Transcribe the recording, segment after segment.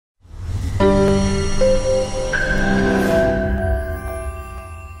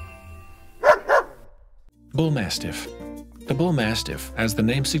Bullmastiff. The Bullmastiff, as the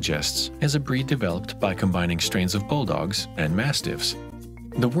name suggests, is a breed developed by combining strains of bulldogs and mastiffs.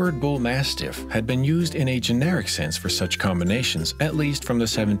 The word Bullmastiff had been used in a generic sense for such combinations at least from the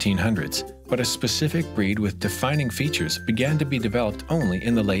 1700s, but a specific breed with defining features began to be developed only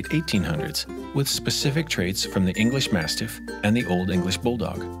in the late 1800s, with specific traits from the English Mastiff and the Old English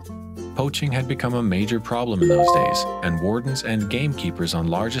Bulldog. Poaching had become a major problem in those days, and wardens and gamekeepers on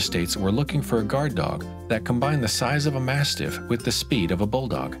large estates were looking for a guard dog that combined the size of a mastiff with the speed of a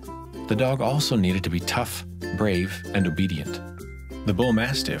bulldog. The dog also needed to be tough, brave, and obedient. The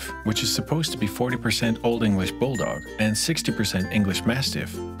Bullmastiff, which is supposed to be 40% Old English Bulldog and 60% English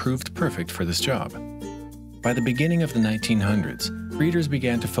Mastiff, proved perfect for this job. By the beginning of the 1900s, breeders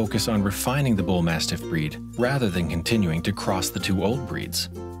began to focus on refining the Bullmastiff breed rather than continuing to cross the two old breeds.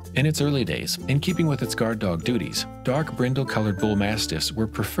 In its early days, in keeping with its guard dog duties, dark brindle-colored Bullmastiffs were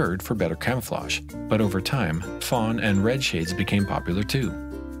preferred for better camouflage, but over time, fawn and red shades became popular too.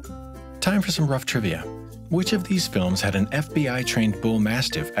 Time for some rough trivia. Which of these films had an FBI-trained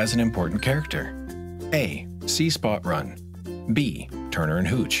Bullmastiff as an important character? A. See Spot Run, B. Turner and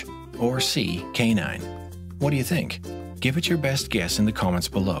Hooch, or C. Canine? What do you think? Give it your best guess in the comments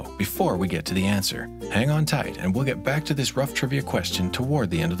below before we get to the answer. Hang on tight and we'll get back to this rough trivia question toward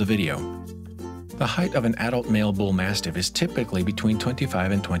the end of the video. The height of an adult male Bullmastiff is typically between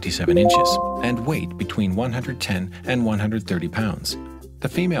 25 and 27 inches, and weight between 110 and 130 pounds. The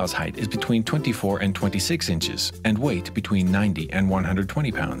female's height is between 24 and 26 inches, and weight between 90 and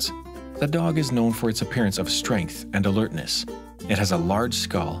 120 pounds. The dog is known for its appearance of strength and alertness. It has a large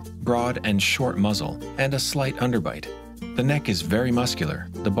skull, broad and short muzzle, and a slight underbite. The neck is very muscular,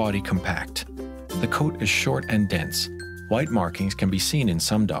 the body compact. The coat is short and dense. White markings can be seen in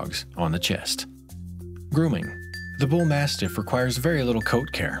some dogs on the chest. Grooming. The Bullmastiff requires very little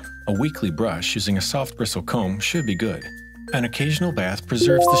coat care. A weekly brush using a soft bristle comb should be good. An occasional bath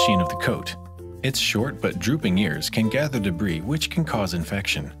preserves the sheen of the coat. Its short but drooping ears can gather debris which can cause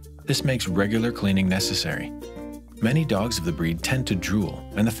infection. This makes regular cleaning necessary. Many dogs of the breed tend to drool,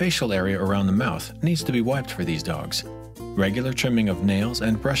 and the facial area around the mouth needs to be wiped for these dogs. Regular trimming of nails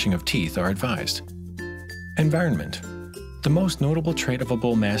and brushing of teeth are advised. Environment. The most notable trait of a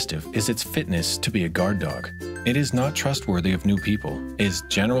Bullmastiff is its fitness to be a guard dog. It is not trustworthy of new people, is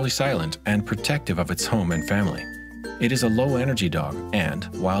generally silent, and protective of its home and family. It is a low-energy dog and,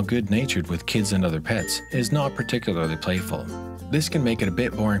 while good-natured with kids and other pets, is not particularly playful. This can make it a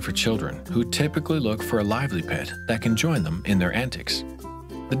bit boring for children, who typically look for a lively pet that can join them in their antics.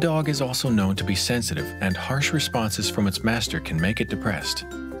 The dog is also known to be sensitive, and harsh responses from its master can make it depressed.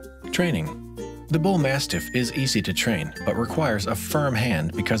 Training. The Bullmastiff is easy to train, but requires a firm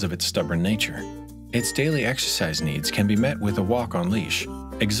hand because of its stubborn nature. Its daily exercise needs can be met with a walk on leash.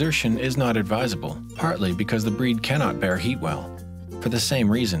 Exertion is not advisable, partly because the breed cannot bear heat well. For the same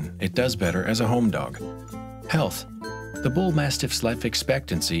reason, it does better as a home dog. Health. The Bullmastiff's life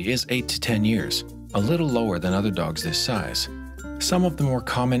expectancy is 8 to 10 years, a little lower than other dogs this size. Some of the more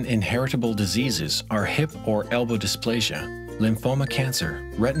common inheritable diseases are hip or elbow dysplasia, lymphoma cancer,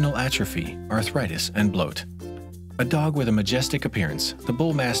 retinal atrophy, arthritis, and bloat. A dog with a majestic appearance, the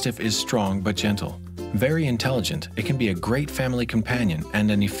Bullmastiff is strong but gentle. Very intelligent, it can be a great family companion and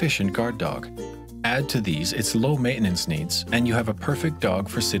an efficient guard dog. Add to these its low maintenance needs, and you have a perfect dog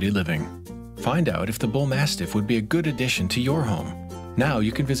for city living. Find out if the Bullmastiff would be a good addition to your home. Now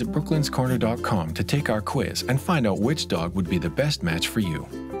you can visit brooklynscorner.com to take our quiz and find out which dog would be the best match for you.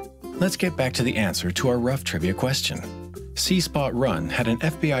 Let's get back to the answer to our rough trivia question. See Spot Run had an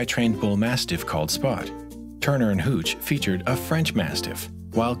FBI-trained Bullmastiff called Spot. Turner and Hooch featured a French Mastiff,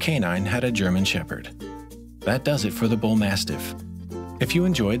 while Canine had a German Shepherd. That does it for the Bullmastiff. If you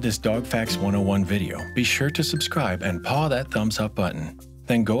enjoyed this Dog Facts 101 video, be sure to subscribe and paw that thumbs up button.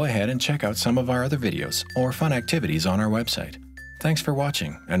 Then go ahead and check out some of our other videos or fun activities on our website. Thanks for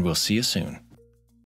watching, and we'll see you soon.